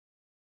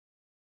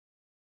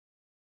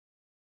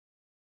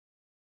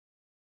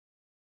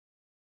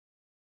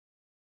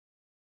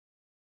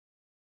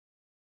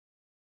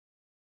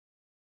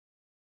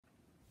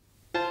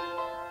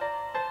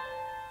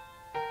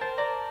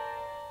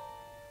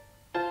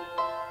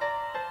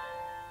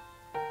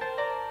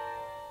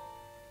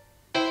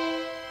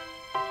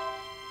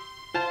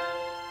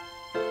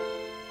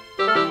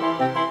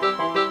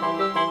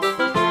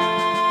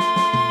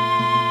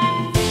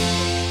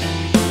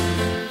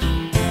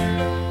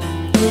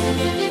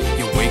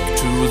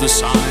the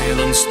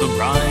silence, the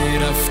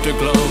bright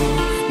afterglow.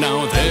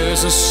 Now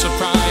there's a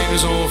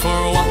surprise, oh,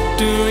 for what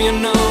do you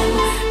know?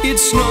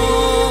 It's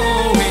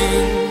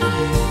snowing,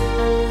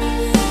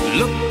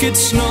 look, it's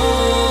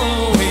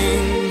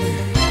snowing.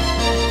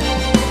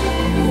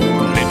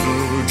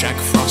 Little Jack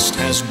Frost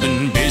has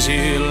been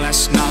busy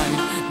last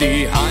night.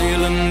 The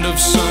island of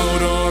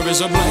Sodor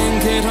is a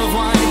blanket of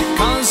white,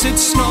 'cause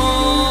it's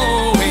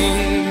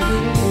snowing,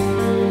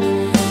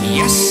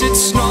 yes,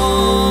 it's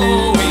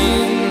snowing.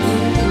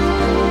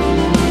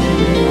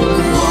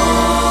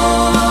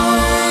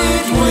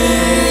 White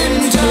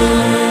winter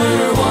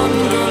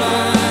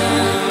wonderland,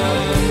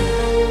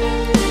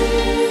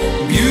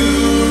 beautiful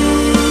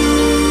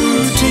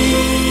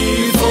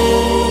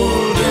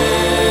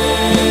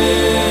day.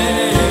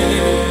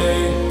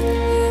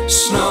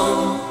 Snow,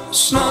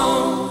 snow,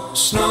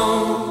 snow,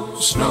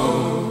 snow.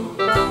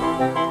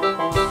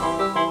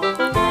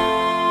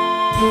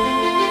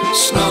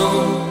 Snow,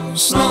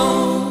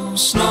 snow,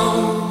 snow,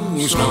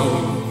 snow.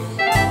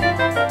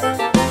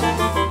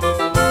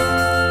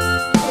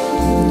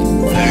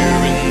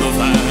 There in the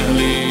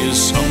valley is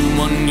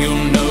someone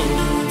you'll know.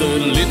 The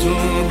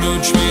little blue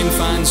train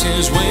finds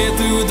his way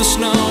through the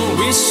snow.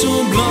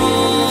 Whistle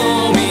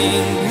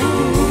blowing,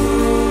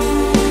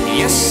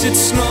 yes,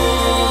 it's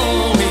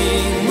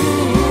snowing.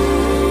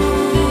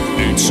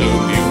 It's a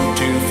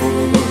beautiful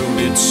world,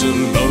 it's a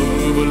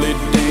lovely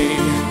day.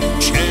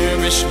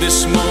 Cherish this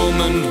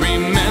moment,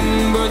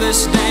 remember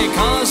this day,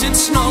 'cause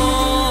it's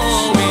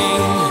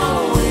snowing,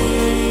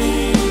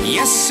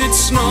 yes, it's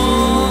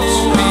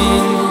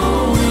snowing.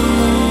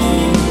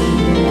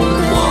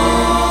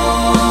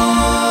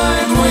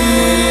 White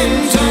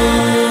winter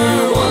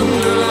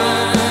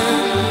wonderland,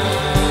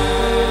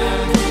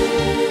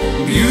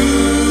 beautiful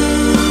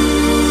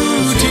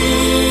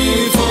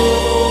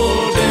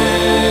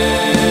day.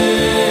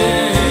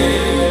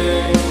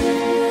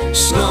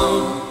 Snow,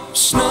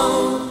 snow,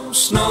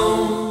 snow,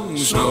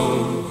 snow.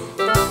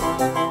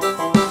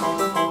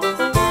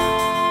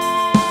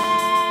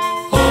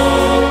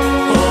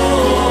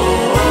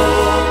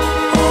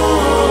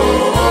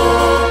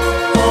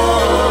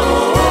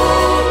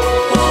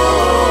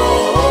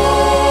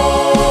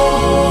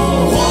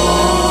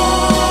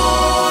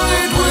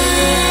 White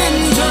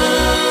winter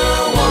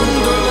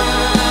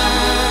wonderland,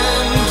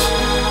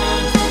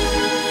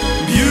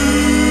 beautiful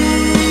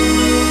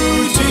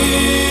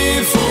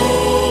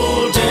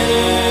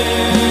day.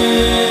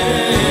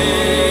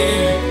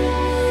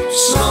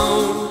 Snow,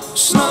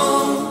 snow,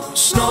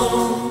 snow,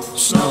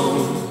 snow.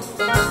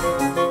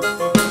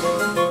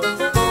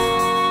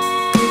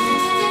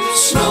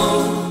 Snow,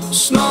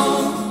 snow,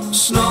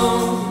 snow,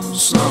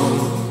 snow.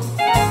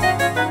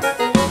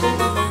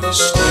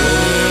 Stay,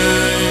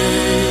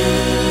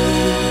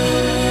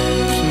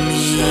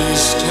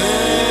 please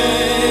stay,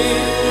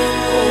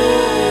 oh,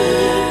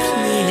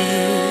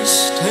 please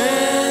stay.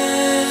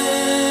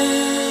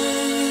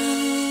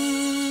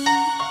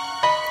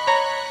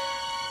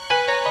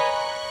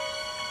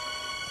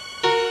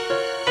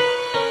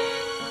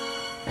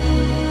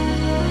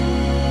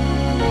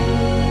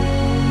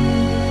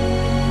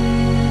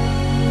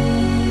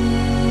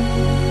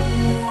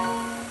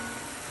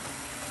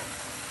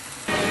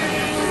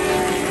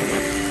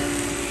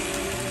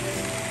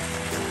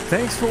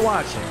 Thanks for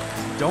watching.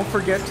 Don't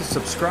forget to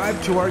subscribe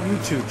to our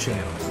YouTube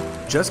channel.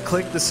 Just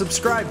click the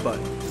subscribe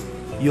button.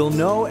 You'll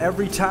know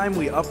every time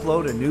we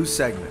upload a new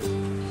segment.